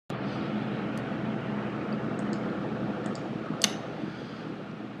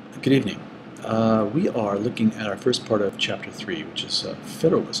Good evening. We are looking at our first part of Chapter 3, which is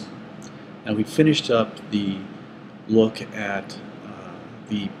federalism. Now we finished up the look at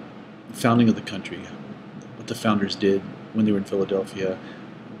the founding of the country, what the founders did when they were in Philadelphia,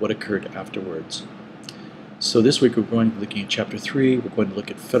 what occurred afterwards. So this week we're going to be looking at Chapter 3. We're going to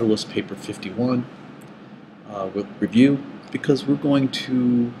look at Federalist Paper 51. We'll review because we're going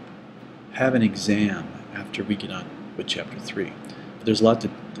to have an exam after we get on with Chapter 3. But there's a lot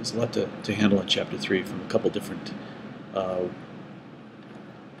to handle in Chapter 3 from a couple different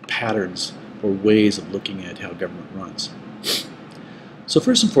patterns or ways of looking at how government runs. So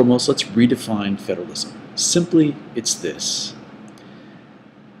first and foremost, let's redefine federalism. Simply, it's this.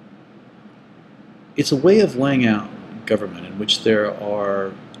 It's a way of laying out government in which there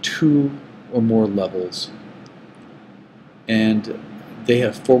are two or more levels, and they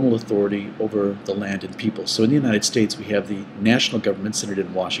have formal authority over the land and people. So in the United States, we have the national government centered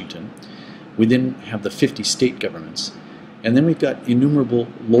in Washington. We then have the 50 state governments. And then we've got innumerable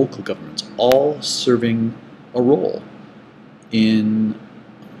local governments, all serving a role in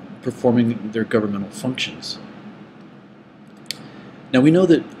performing their governmental functions. Now we know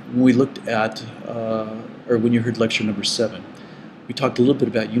that when we looked at, or when you heard lecture number 7, we talked a little bit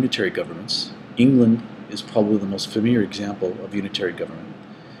about unitary governments. England is probably the most familiar example of unitary government.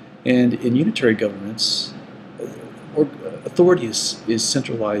 And in unitary governments, authority is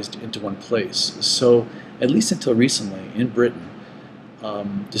centralized into one place. So at least until recently in Britain,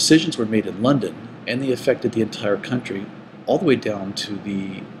 decisions were made in London and they affected the entire country all the way down to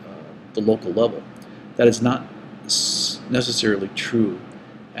the local level. That is not necessarily true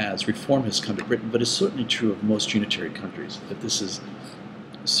as reform has come to Britain, but it's certainly true of most unitary countries, that this is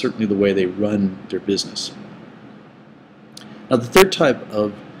certainly the way they run their business. Now the third type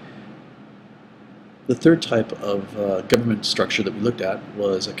of government structure that we looked at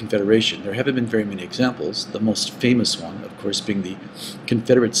was a confederation. There haven't been very many examples, the most famous one of course being the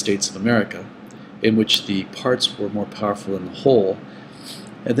Confederate States of America, in which the parts were more powerful than the whole,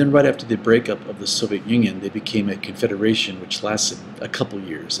 and then right after the breakup of the Soviet Union they became a confederation which lasted a couple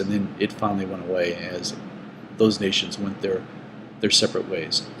years, and then it finally went away as those nations went their separate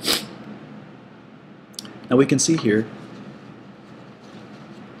ways. Now we can see here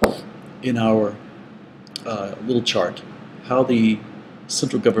in our little chart how the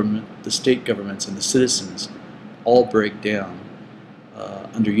central government, the state governments, and the citizens all break down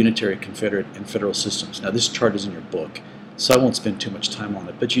under unitary, confederate, and federal systems. Now this chart is in your book, so I won't spend too much time on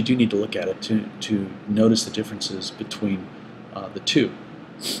it, but you do need to look at it to notice the differences between the two.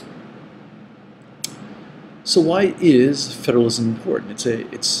 So why is federalism important?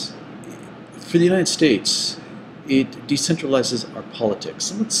 It's for the United States, it decentralizes our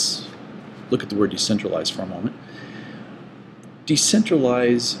politics. And let's look at the word decentralize for a moment.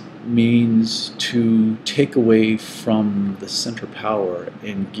 Decentralize means to take away from the central power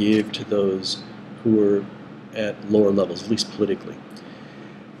and give to those who are at lower levels, at least politically.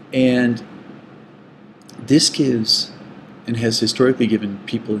 And this gives and has historically given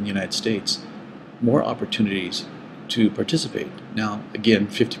people in the United States more opportunities to participate. Now, again,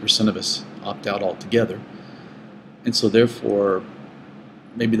 50% of us opt out altogether, and so therefore,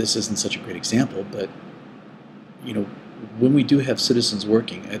 maybe this isn't such a great example, but you know, when we do have citizens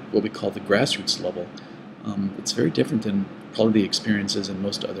working at what we call the grassroots level, it's very different than probably the experiences in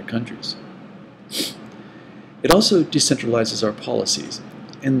most other countries. It also decentralizes our policies,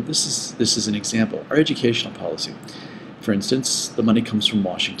 and this is an example. Our educational policy, for instance, the money comes from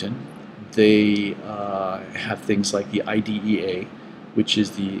Washington. They have things like the IDEA, which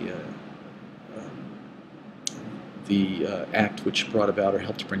is the act which brought about or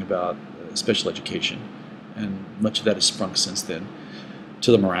helped to bring about special education, and much of that has sprung since then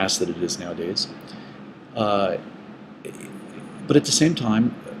to the morass that it is nowadays. But at the same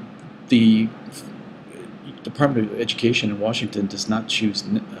time, the Department of Education in Washington does not choose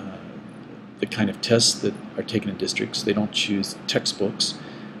the kind of tests that are taken in districts. They don't choose textbooks.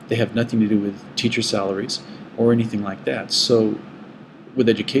 They have nothing to do with teacher salaries or anything like that. So with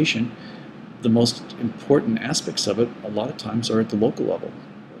education, the most important aspects of it a lot of times are at the local level.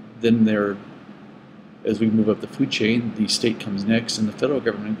 Then as we move up the food chain, the state comes next, and the federal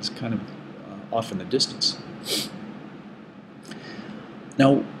government is kind of off in the distance.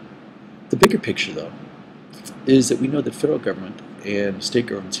 Now, the bigger picture, though, is that we know that federal government and state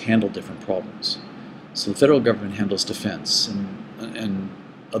governments handle different problems. So the federal government handles defense and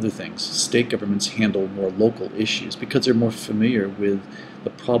other things. State governments handle more local issues because they're more familiar with the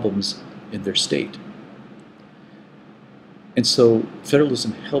problems in their state. And so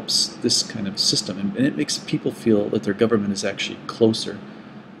federalism helps this kind of system, and it makes people feel that their government is actually closer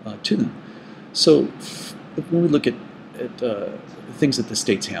to them. So when we look at things that the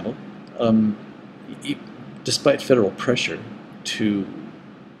states handle, despite federal pressure to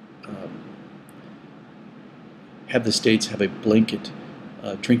have the states have a blanket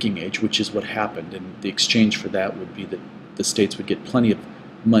drinking age, which is what happened, and the exchange for that would be that the states would get plenty of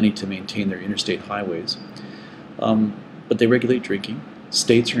money to maintain their interstate highways. But they regulate drinking.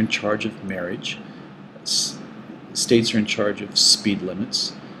 States are in charge of marriage. States are in charge of speed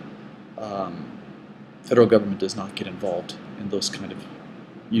limits. Federal government does not get involved in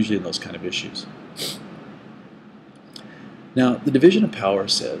usually in those kind of issues. Now, the division of power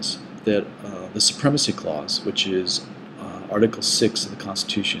says that the Supremacy Clause, which is Article 6 of the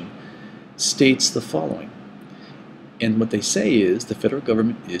Constitution, states the following. And what they say is the federal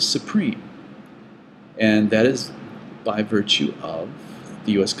government is supreme. And that is by virtue of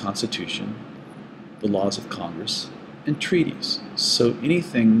the U.S. Constitution, the laws of Congress, and treaties. So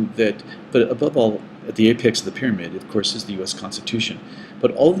anything that, but above all, at the apex of the pyramid, of course, is the U.S. Constitution.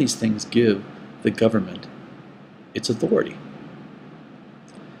 But all of these things give the government its authority.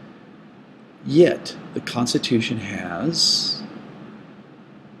 Yet, the Constitution has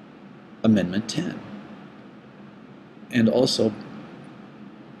Amendment 10. And also,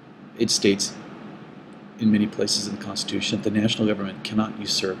 it states in many places in the Constitution that the national government cannot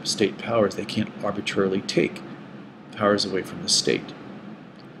usurp state powers. They can't arbitrarily take powers away from the state.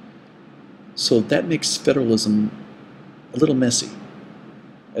 So that makes federalism a little messy,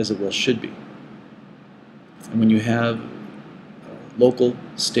 as it well should be. And when you have local,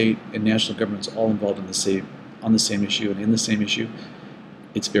 state, and national governments all involved in on the same issue and in the same issue,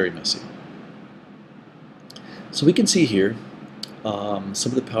 it's very messy. So we can see here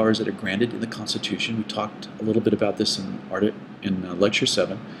some of the powers that are granted in the Constitution. We talked a little bit about this in Lecture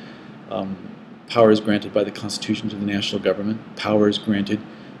 7. Powers granted by the Constitution to the national government, powers granted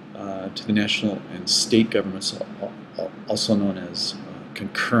to the national and state governments, also known as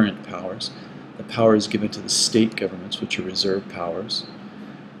concurrent powers. The powers given to the state governments, which are reserved powers.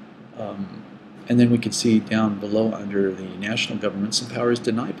 And then we can see down below under the national government some powers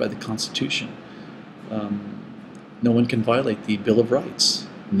denied by the Constitution. No one can violate the Bill of Rights.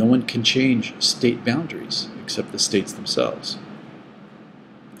 No one can change state boundaries except the states themselves.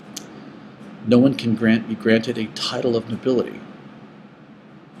 No one can be granted a title of nobility,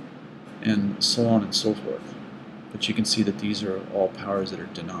 and so on and so forth. But you can see that these are all powers that are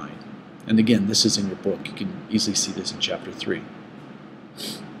denied. And again, this is in your book. You can easily see this in Chapter 3.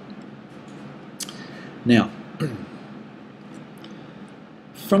 Now,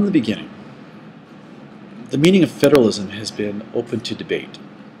 from the beginning, the meaning of federalism has been open to debate.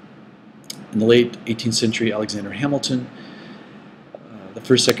 In the late 18th century, Alexander Hamilton, the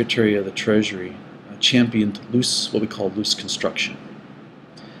first Secretary of the Treasury, championed what we call loose construction.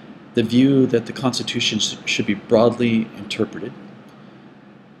 The view that the Constitution should be broadly interpreted,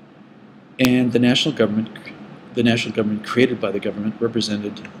 and the national government created by the government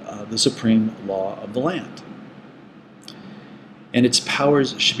represented the supreme law of the land. And its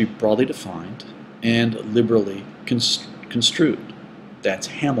powers should be broadly defined and liberally construed. That's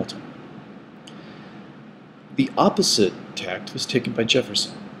Hamilton. The opposite tact was taken by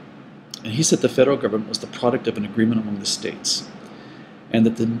Jefferson, and he said the federal government was the product of an agreement among the states, and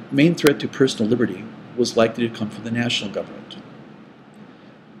that the main threat to personal liberty was likely to come from the national government.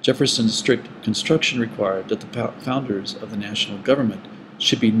 Jefferson's strict construction required that the founders of the national government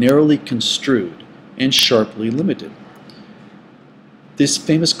should be narrowly construed and sharply limited. This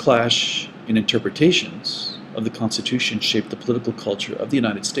famous clash in interpretations of the Constitution shaped the political culture of the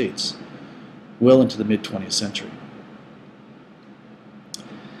United States well into the mid-20th century.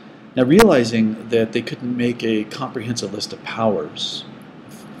 Now, realizing that they couldn't make a comprehensive list of powers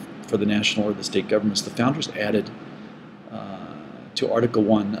for the national or the state governments, the founders added to Article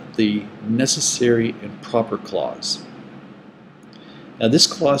 1 the Necessary and Proper Clause. Now, this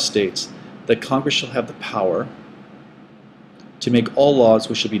clause states that Congress shall have the power to make all laws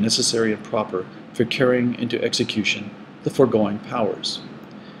which shall be necessary and proper for carrying into execution the foregoing powers.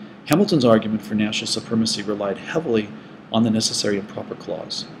 Hamilton's argument for national supremacy relied heavily on the Necessary and Proper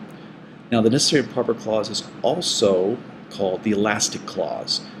Clause. Now, the Necessary and Proper Clause is also called the Elastic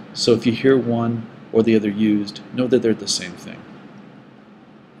Clause. So if you hear one or the other used, know that they're the same thing.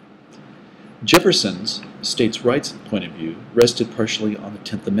 Jefferson's states' rights point of view rested partially on the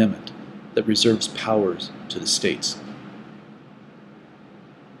 10th Amendment that reserves powers to the states.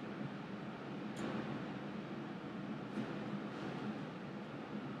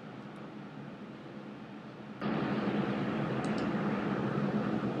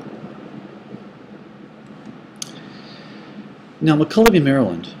 Now, McCulloch v.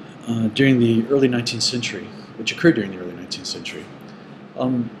 Maryland, during the early 19th century, which occurred during the early 19th century,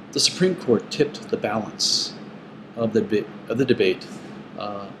 the Supreme Court tipped the balance of the debate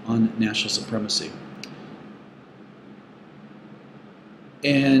on national supremacy.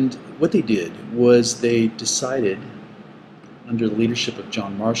 And what they did was they decided, under the leadership of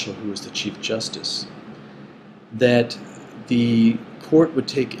John Marshall, who was the Chief Justice, that the court would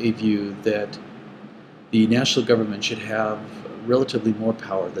take a view that the national government should have relatively more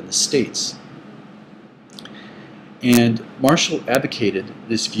power than the states. And Marshall advocated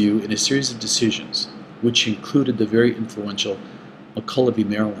this view in a series of decisions, which included the very influential McCulloch v.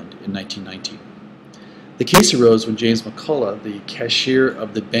 Maryland in 1919. The case arose when James McCulloch, the cashier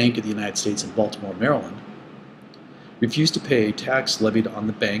of the Bank of the United States in Baltimore, Maryland, refused to pay a tax levied on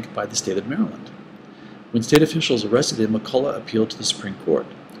the bank by the state of Maryland. When state officials arrested him, McCulloch appealed to the Supreme Court.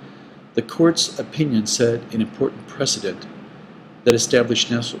 The court's opinion set an important precedent that established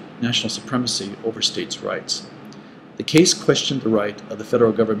national supremacy over states' rights. The case questioned the right of the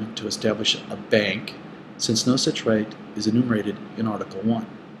federal government to establish a bank, since no such right is enumerated in Article 1.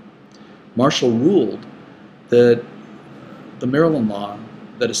 Marshall ruled that the Maryland law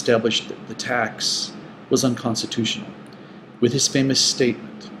that established the tax was unconstitutional, with his famous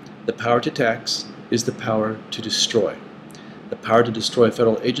statement, "The power to tax is the power to destroy. The power to destroy a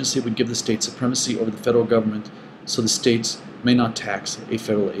federal agency would give the state supremacy over the federal government, so the states may not tax a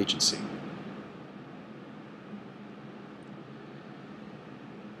federal agency."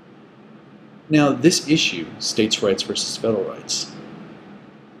 Now, this issue, states' rights versus federal rights,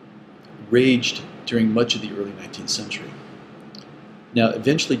 raged during much of the early 19th century. Now,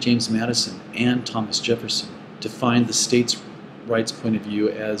 eventually James Madison and Thomas Jefferson defined the states' rights point of view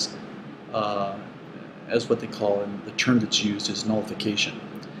as what they call, and the term that's used is nullification.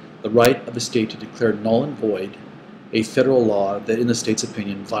 The right of a state to declare null and void a federal law that, in the state's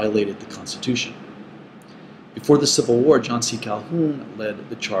opinion, violated the Constitution. Before the Civil War, John C. Calhoun led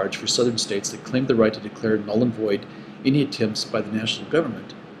the charge for southern states that claimed the right to declare null and void any attempts by the national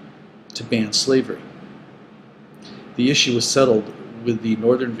government to ban slavery. The issue was settled with the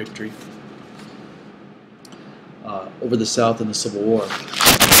Northern victory over the South in the Civil War,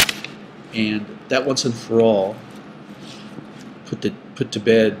 and that once and for all put to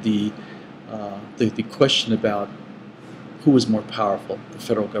bed the question about who was more powerful, the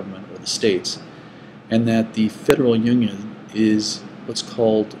federal government or the states, and that the federal union is what's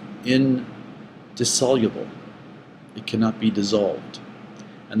called indissoluble. It cannot be dissolved,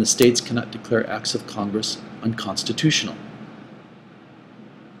 and the states cannot declare acts of Congress unconstitutional.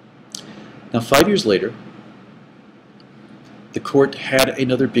 Now, 5 years later, the court had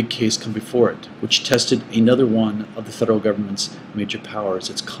another big case come before it, which tested another one of the federal government's major powers,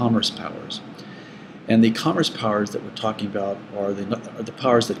 its commerce powers. And the commerce powers that we're talking about are the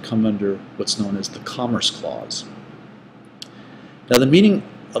powers that come under what's known as the Commerce Clause. Now, the meaning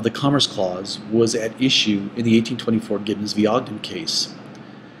of the Commerce Clause was at issue in the 1824 Gibbons v. Ogden case.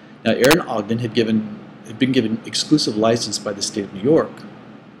 Now, Aaron Ogden had been given exclusive license by the state of New York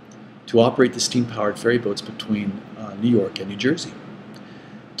to operate the steam-powered ferry boats between New York and New Jersey.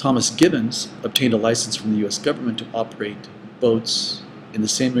 Thomas Gibbons obtained a license from the U.S. government to operate boats in the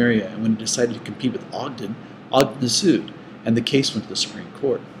same area, and when he decided to compete with Ogden, Ogden sued, and the case went to the Supreme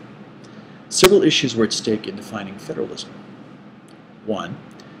Court. Several issues were at stake in defining federalism. One,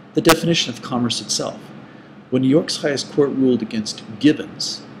 the definition of commerce itself. When New York's highest court ruled against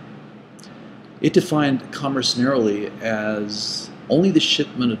Gibbons, it defined commerce narrowly as only the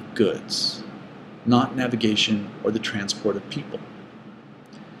shipment of goods, not navigation or the transport of people.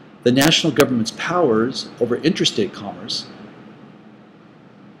 The national government's powers over interstate commerce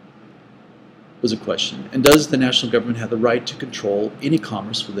was a question. And does the national government have the right to control any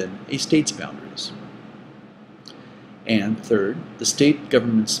commerce within a state's boundaries? And third, the state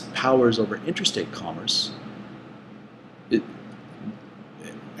government's powers over interstate commerce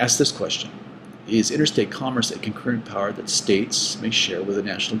ask this question: is interstate commerce a concurrent power that states may share with the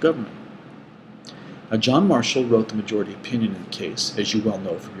national government? Now, John Marshall wrote the majority opinion in the case, as you well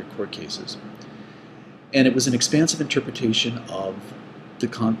know from your court cases, and it was an expansive interpretation of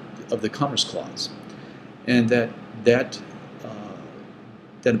the Commerce Clause, and that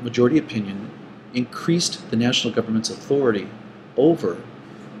majority opinion increased the national government's authority over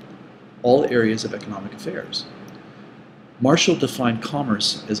all areas of economic affairs. Marshall defined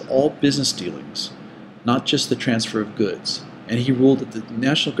commerce as all business dealings, not just the transfer of goods, and he ruled that the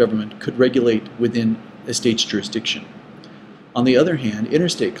national government could regulate within a state's jurisdiction. On the other hand,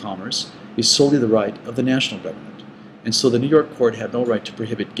 interstate commerce is solely the right of the national government, and so the New York court had no right to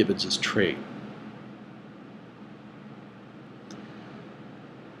prohibit Gibbons's trade.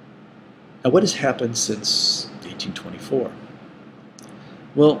 Now, what has happened since 1824?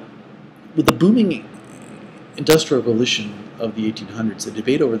 Well, with the booming industrial revolution of the 1800s, the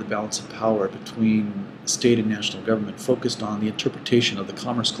debate over the balance of power between state and national government focused on the interpretation of the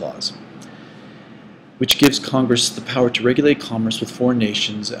Commerce Clause, which gives Congress the power to regulate commerce with foreign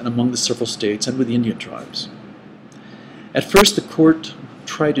nations and among the several states and with the Indian tribes. At first, the court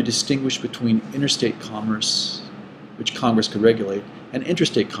tried to distinguish between interstate commerce, which Congress could regulate, and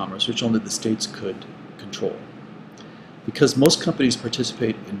interstate commerce, which only the states could control. Because most companies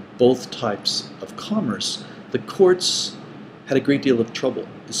participate in both types of commerce, the courts had a great deal of trouble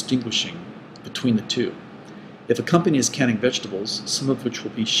distinguishing between the two. If a company is canning vegetables, some of which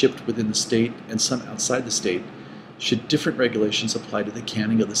will be shipped within the state and some outside the state, should different regulations apply to the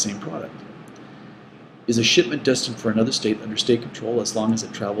canning of the same product? Is a shipment destined for another state under state control as long as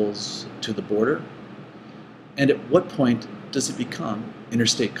it travels to the border? And at what point does it become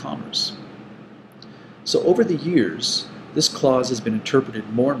interstate commerce? So over the years, this clause has been interpreted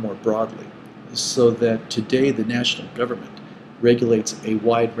more and more broadly, so that today the national government regulates a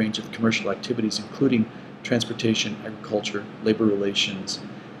wide range of commercial activities, including transportation, agriculture, labor relations,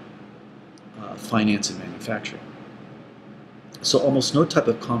 finance, and manufacturing. So almost no type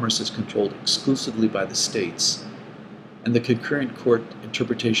of commerce is controlled exclusively by the states, and the concurrent court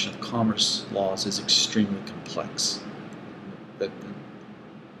interpretation of commerce laws is extremely complex.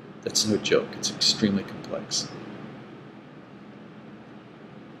 That's no joke, it's extremely complex.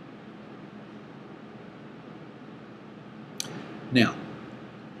 Now,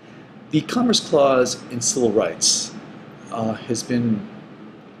 the Commerce Clause in civil rights has been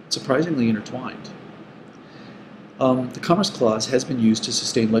surprisingly intertwined. The Commerce Clause has been used to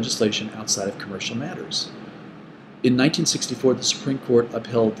sustain legislation outside of commercial matters. In 1964, the Supreme Court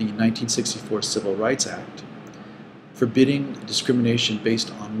upheld the 1964 Civil Rights Act, forbidding discrimination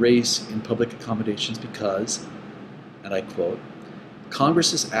based on race in public accommodations because, and I quote,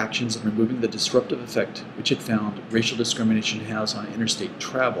 Congress's actions in removing the disruptive effect which it found racial discrimination has on interstate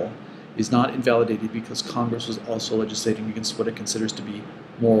travel is not invalidated because Congress was also legislating against what it considers to be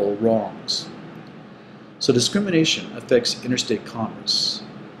moral wrongs. So discrimination affects interstate commerce,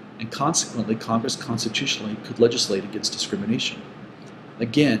 and consequently Congress constitutionally could legislate against discrimination.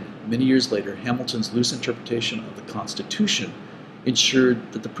 Again, many years later, Hamilton's loose interpretation of the Constitution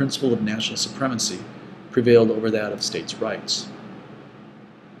ensured that the principle of national supremacy prevailed over that of states' rights.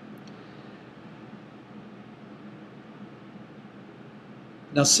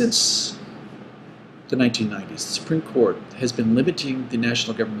 Now, since the 1990s, the Supreme Court has been limiting the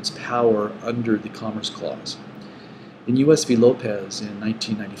national government's power under the Commerce Clause. In U.S. v. Lopez in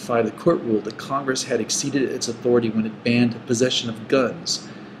 1995, the court ruled that Congress had exceeded its authority when it banned possession of guns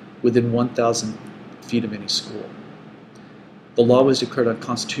within 1,000 feet of any school. The law was declared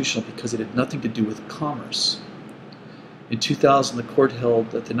unconstitutional because it had nothing to do with commerce. In 2000, the court held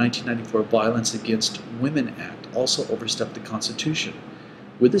that the 1994 Violence Against Women Act also overstepped the Constitution,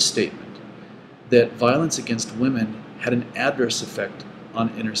 with a statement that violence against women had an adverse effect on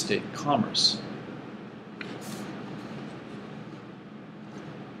interstate commerce.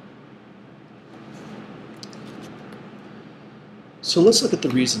 So let's look at the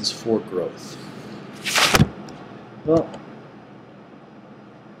reasons for growth. Well,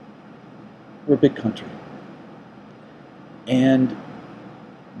 we're a big country, and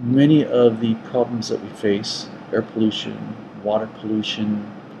many of the problems that we face, air pollution, water pollution,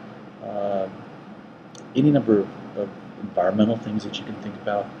 any number of environmental things that you can think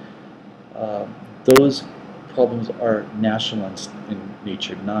about, those problems are national in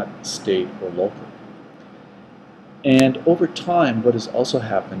nature, not state or local. And over time, what has also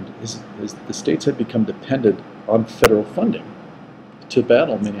happened is the states have become dependent on federal funding to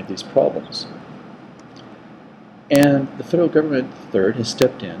battle many of these problems. And the federal government, third, has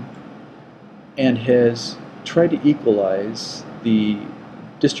stepped in and has tried to equalize the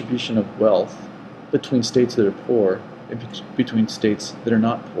distribution of wealth between states that are poor and between states that are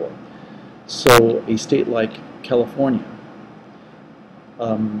not poor. So a state like California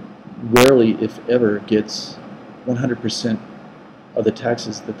rarely, if ever, gets 100% of the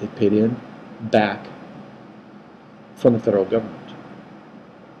taxes that they paid in back from the federal government.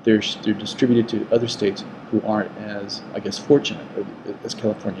 They're distributed to other states who aren't as, I guess, fortunate as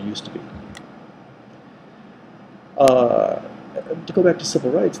California used to be. To go back to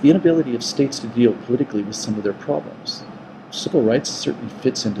civil rights, the inability of states to deal politically with some of their problems. Civil rights certainly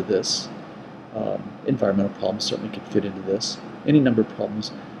fits into this. Environmental problems certainly could fit into this. Any number of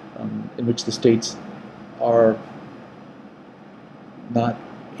problems in which the states are not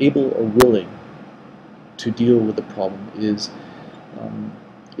able or willing to deal with the problem is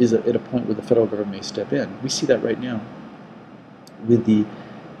is at a point where the federal government may step in. We see that right now with the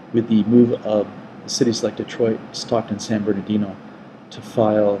move of the cities like Detroit, Stockton, San Bernardino to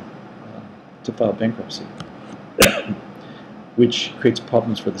file bankruptcy, which creates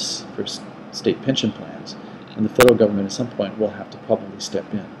problems for state pension plans, and the federal government at some point will have to probably step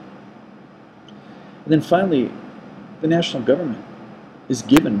in. And then finally, the national government is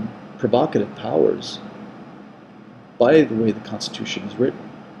given provocative powers by the way the Constitution is written.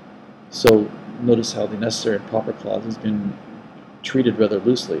 So notice how the necessary and proper clause has been treated rather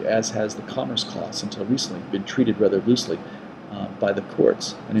loosely, as has the Commerce Clause until recently been treated rather loosely by the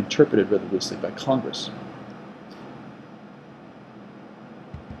courts and interpreted rather loosely by Congress.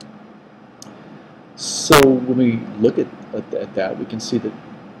 So when we look at that, we can see that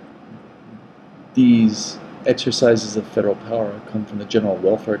these exercises of federal power come from the General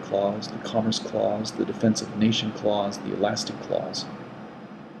Welfare Clause, the Commerce Clause, the Defense of the Nation Clause, the Elastic Clause.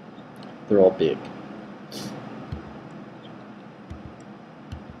 They're all big.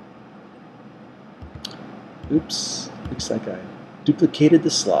 Oops, looks like I duplicated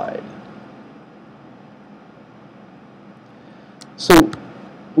the slide. So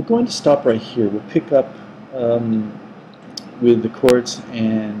we're going to stop right here. We'll pick up with the courts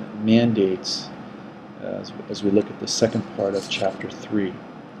and mandates as we look at the second part of Chapter 3.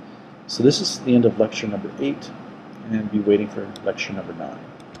 So this is the end of lecture number 8, and be waiting for lecture number 9.